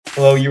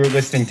Hello, you were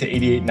listening to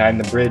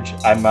 88.9 The Bridge.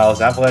 I'm Miles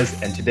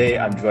Avilez, and today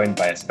I'm joined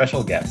by a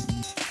special guest.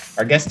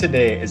 Our guest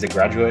today is a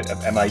graduate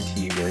of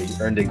MIT where he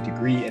earned a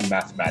degree in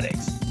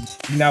mathematics.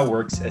 He now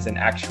works as an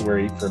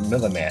actuary for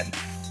Milliman,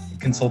 a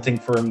consulting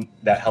firm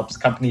that helps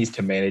companies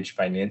to manage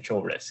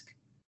financial risk.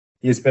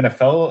 He has been a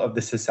fellow of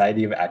the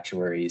Society of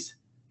Actuaries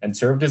and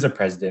served as a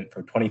president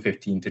from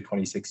 2015 to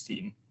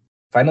 2016.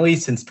 Finally,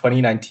 since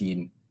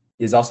 2019,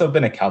 he has also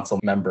been a council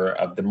member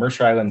of the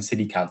Mercer Island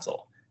City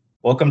Council.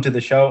 Welcome to the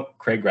show,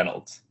 Craig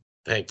Reynolds.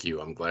 Thank you.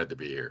 I'm glad to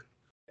be here.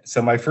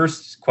 So my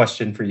first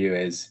question for you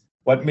is,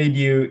 what made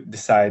you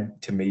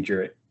decide to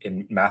major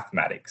in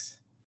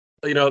mathematics?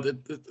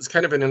 It's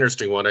kind of an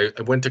interesting one. I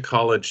went to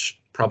college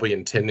probably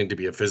intending to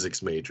be a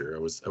physics major. I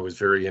was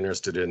very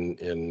interested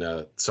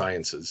in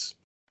sciences,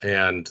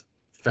 and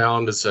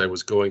found as I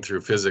was going through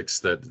physics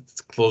that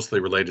it's closely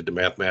related to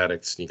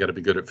mathematics. You got to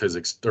be good at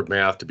physics or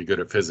math to be good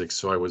at physics.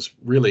 So I was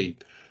really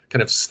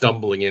kind of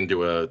stumbling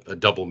into a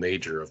double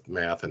major of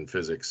math and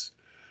physics.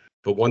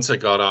 But once I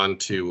got on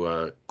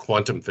to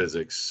quantum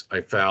physics,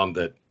 I found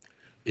that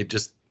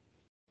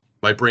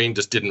my brain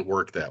just didn't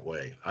work that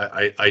way.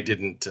 I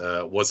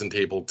wasn't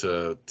able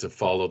to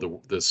follow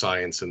the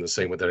science in the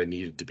same way that I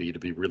needed to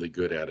be really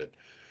good at it.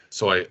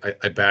 So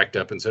I backed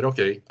up and said,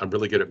 okay, I'm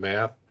really good at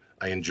math.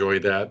 I enjoy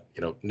that.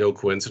 No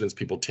coincidence.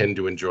 People tend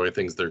to enjoy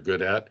things they're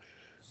good at.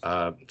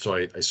 So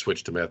I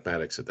switched to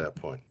mathematics at that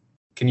point.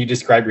 Can you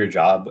describe your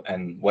job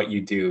and what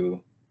you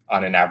do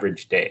on an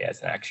average day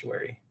as an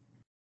actuary?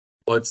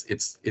 Well,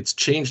 it's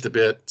changed a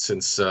bit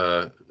since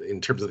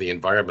in terms of the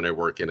environment I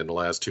work in the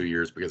last 2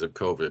 years because of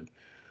COVID.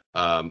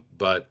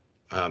 But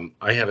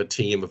I have a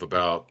team of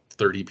about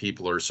 30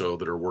 people or so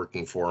that are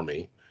working for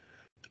me.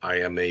 I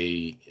am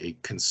a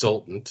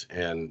consultant,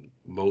 and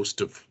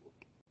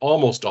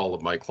almost all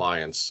of my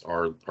clients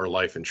are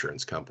life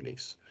insurance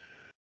companies.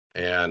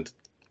 And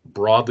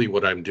broadly,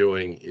 what I'm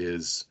doing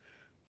is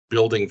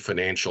building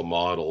financial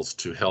models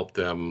to help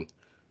them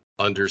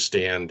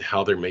understand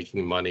how they're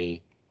making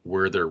money,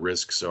 where their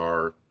risks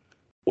are,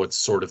 what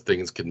sort of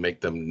things can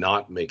make them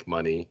not make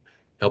money,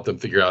 help them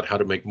figure out how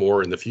to make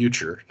more in the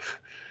future,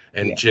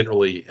 and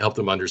generally help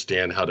them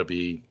understand how to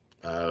be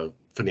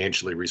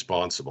financially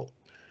responsible.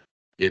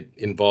 It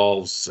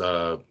involves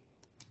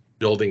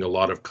building a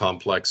lot of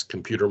complex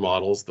computer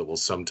models that will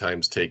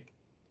sometimes take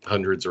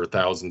hundreds or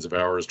thousands of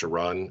hours to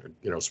run,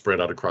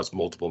 spread out across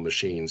multiple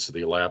machines. So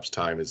the elapsed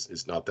time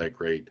is not that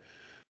great,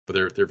 but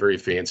they're very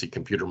fancy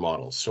computer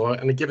models. So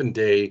on a given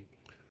day,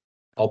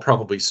 I'll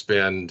probably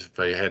spend, if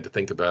I had to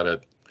think about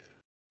it,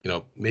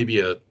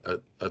 maybe a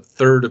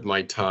third of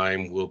my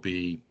time will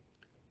be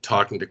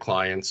talking to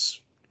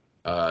clients,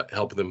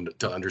 helping them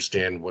to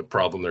understand what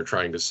problem they're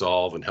trying to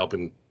solve and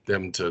helping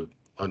them to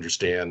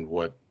understand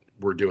what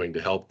we're doing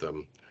to help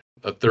them.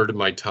 A third of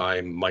my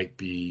time might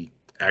be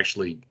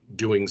actually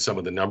doing some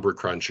of the number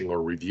crunching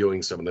or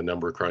reviewing some of the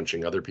number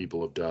crunching other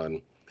people have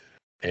done.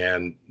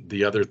 And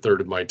the other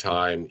third of my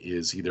time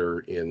is either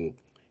in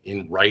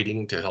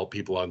writing to help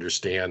people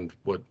understand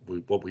what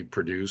we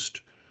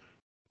produced,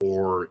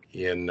 or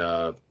in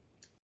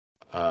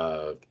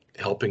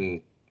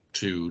helping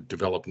to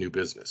develop new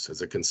business.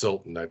 As a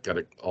consultant,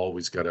 I've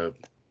always got to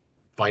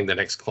find the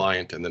next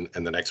client and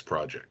the next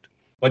project.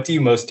 What do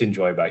you most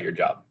enjoy about your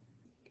job?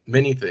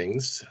 Many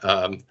things.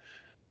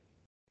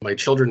 My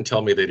children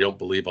tell me they don't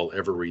believe I'll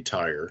ever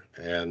retire,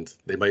 and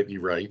they might be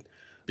right,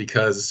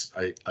 because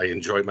I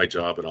enjoy my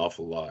job an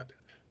awful lot.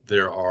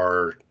 There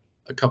are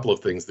a couple of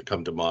things that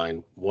come to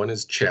mind. One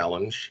is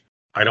challenge.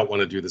 I don't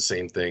want to do the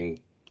same thing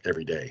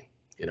every day.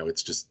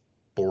 It's just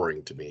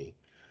boring to me.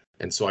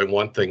 And so I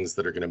want things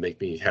that are going to make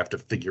me have to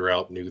figure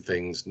out new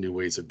things, new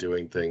ways of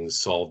doing things,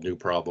 solve new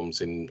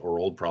problems or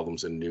old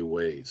problems in new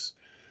ways.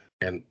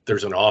 And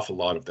there's an awful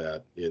lot of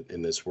that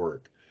in this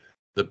work.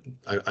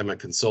 I'm a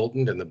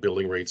consultant, and the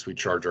billing rates we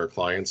charge our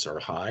clients are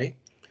high.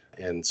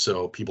 And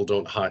so people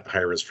don't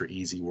hire us for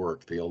easy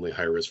work. They only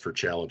hire us for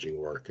challenging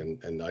work.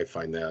 And I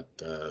find that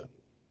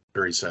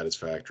very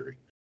satisfactory.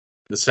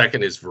 The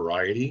second is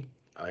variety.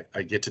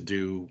 I get to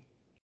do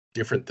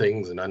different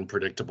things and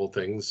unpredictable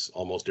things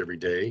almost every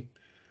day.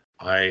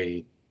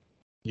 I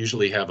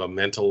usually have a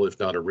mental, if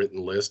not a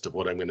written list of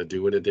what I'm going to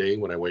do in a day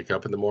when I wake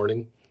up in the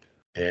morning.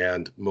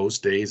 And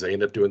most days I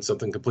end up doing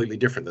something completely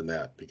different than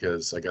that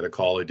because I got a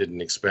call I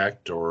didn't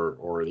expect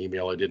or an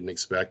email I didn't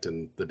expect,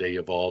 and the day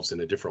evolves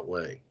in a different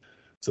way.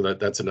 So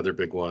that's another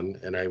big one.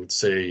 And I would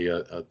say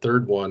a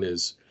third one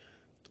is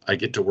I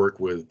get to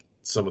work with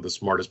some of the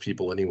smartest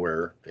people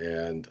anywhere,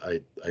 and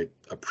I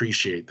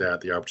appreciate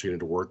that, the opportunity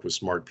to work with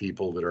smart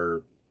people that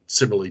are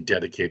similarly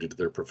dedicated to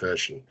their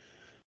profession.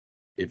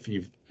 If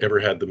you've ever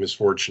had the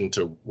misfortune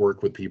to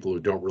work with people who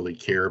don't really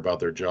care about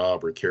their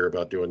job or care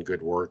about doing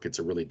good work, it's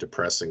a really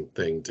depressing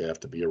thing to have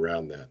to be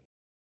around that.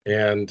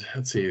 And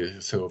let's see,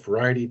 so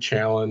variety,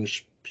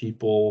 challenge,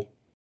 people.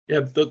 Yeah,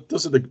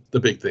 those are the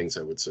big things,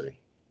 I would say.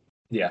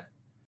 Yeah.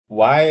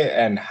 Why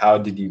and how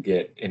did you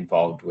get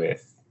involved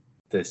with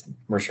this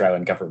Mercer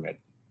Island government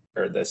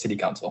or the city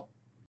council?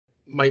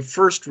 My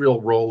first real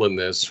role in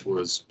this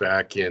was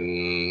back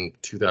in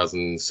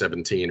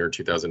 2017 or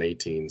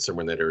 2018,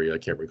 somewhere in that area. I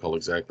can't recall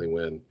exactly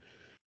when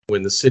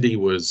the city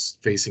was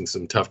facing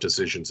some tough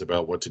decisions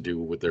about what to do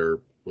with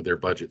their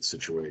budget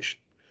situation.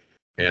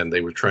 And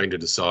they were trying to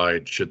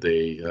decide, should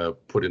they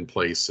put in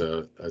place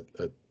a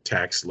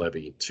tax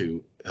levy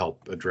to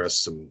help address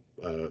some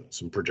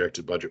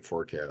projected budget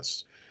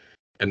forecasts.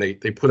 And they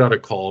put out a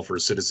call for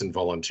citizen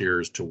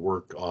volunteers to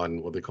work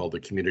on what they call the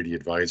community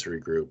advisory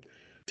group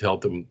to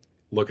help them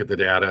look at the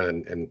data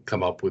and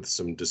come up with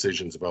some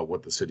decisions about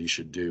what the city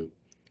should do.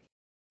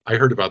 I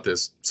heard about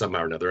this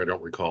somehow or another. I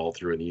don't recall,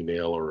 through an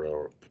email or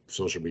a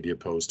social media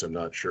post, I'm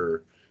not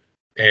sure.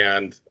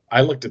 And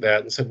I looked at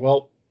that and said,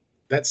 well,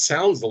 that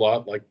sounds a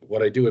lot like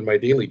what I do in my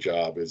daily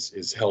job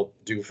is help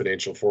do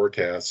financial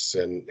forecasts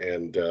and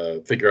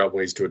figure out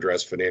ways to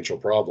address financial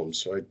problems.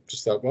 So I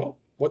just thought, well,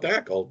 what the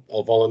heck?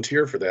 I'll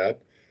volunteer for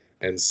that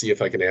and see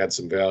if I can add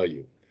some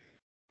value.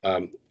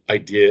 I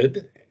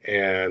did,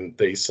 and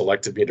they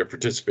selected me to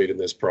participate in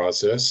this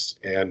process.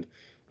 And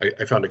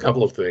I found a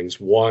couple of things.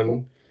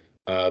 One,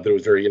 there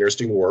was very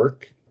interesting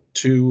work.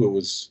 Two, it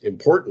was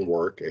important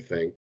work, I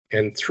think.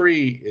 And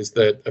three is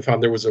that I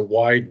found there was a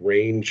wide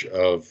range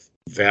of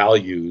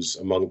values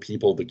among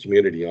people, the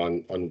community,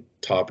 on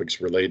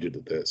topics related to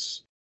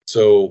this.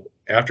 So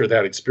after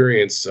that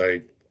experience,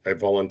 I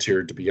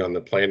volunteered to be on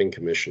the planning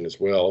commission as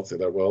well. So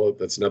that, well,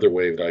 that's another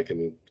way that I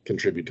can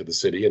contribute to the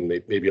city, and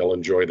maybe I'll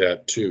enjoy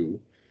that too.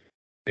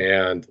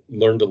 And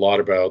learned a lot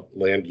about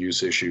land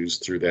use issues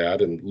through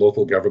that. And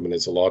local government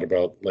is a lot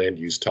about land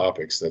use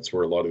topics. That's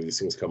where a lot of these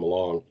things come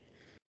along.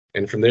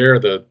 And from there,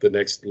 the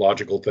next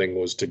logical thing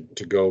was to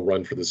go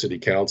run for the city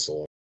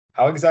council.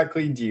 How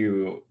exactly do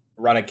you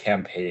run a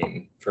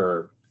campaign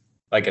for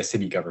like a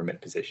city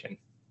government position?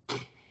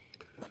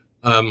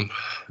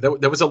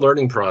 That was a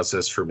learning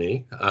process for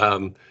me.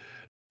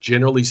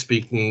 Generally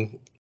speaking,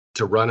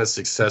 to run a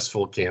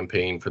successful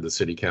campaign for the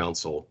city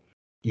council,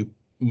 you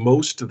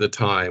most of the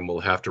time will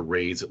have to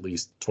raise at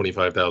least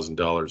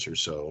 $25,000 or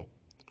so.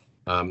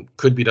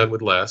 Could be done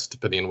with less,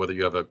 depending on whether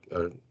you have a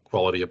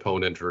quality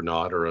opponent or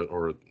not,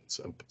 or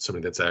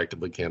somebody that's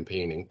actively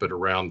campaigning, but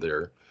around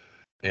there.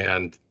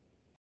 And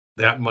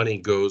that money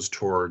goes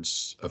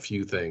towards a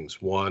few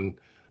things. One,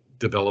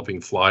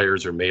 developing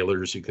flyers or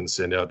mailers you can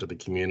send out to the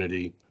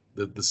community.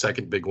 The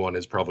second big one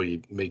is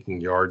probably making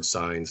yard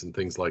signs and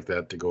things like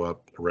that to go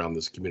up around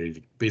this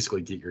community to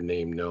basically get your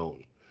name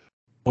known.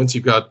 Once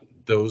you've got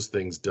those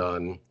things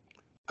done,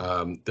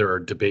 there are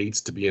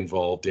debates to be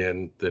involved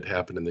in that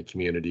happen in the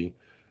community,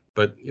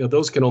 but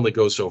those can only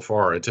go so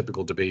far. A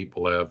typical debate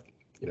will have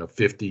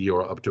 50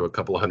 or up to a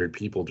couple of hundred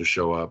people to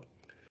show up,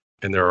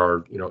 and there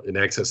are in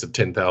excess of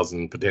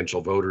 10,000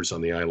 potential voters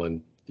on the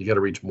island. You got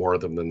to reach more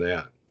of them than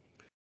that.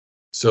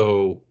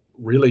 So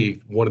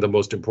really, one of the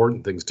most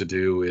important things to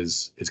do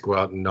is go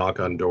out and knock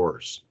on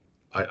doors.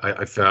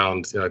 I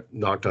found I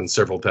knocked on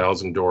several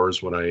thousand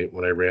doors when I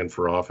ran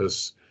for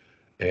office.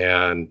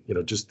 And,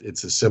 just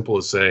it's as simple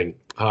as saying,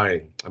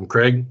 hi, I'm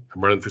Craig.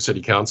 I'm running for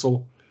city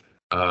council.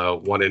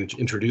 Want to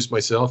introduce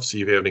myself,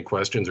 see if you have any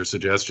questions or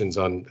suggestions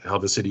on how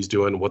the city's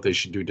doing, what they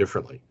should do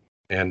differently.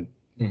 And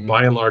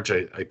by and large,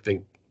 I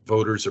think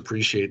voters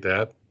appreciate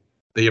that.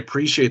 They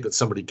appreciate that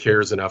somebody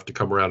cares enough to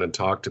come around and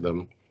talk to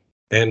them.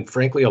 And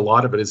frankly, a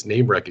lot of it is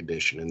name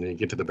recognition. And then you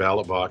get to the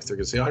ballot box, they're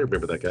going to say, I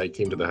remember that guy. He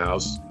came to the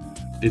house.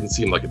 Didn't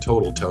seem like a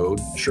total toad.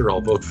 Sure, I'll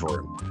vote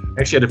for him.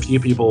 Actually, had a few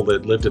people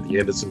that lived at the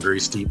end of some very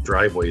steep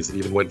driveways that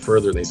even went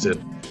further, and they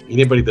said,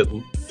 anybody that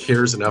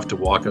cares enough to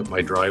walk up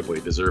my driveway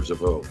deserves a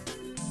vote.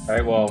 All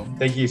right, well,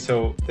 thank you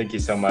so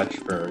much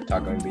for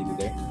talking with me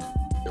today.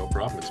 No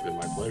problem. It's been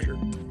my pleasure.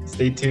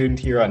 Stay tuned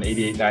here on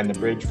 88.9 The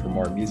Bridge for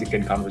more music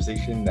and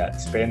conversation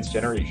that spans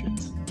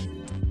generations.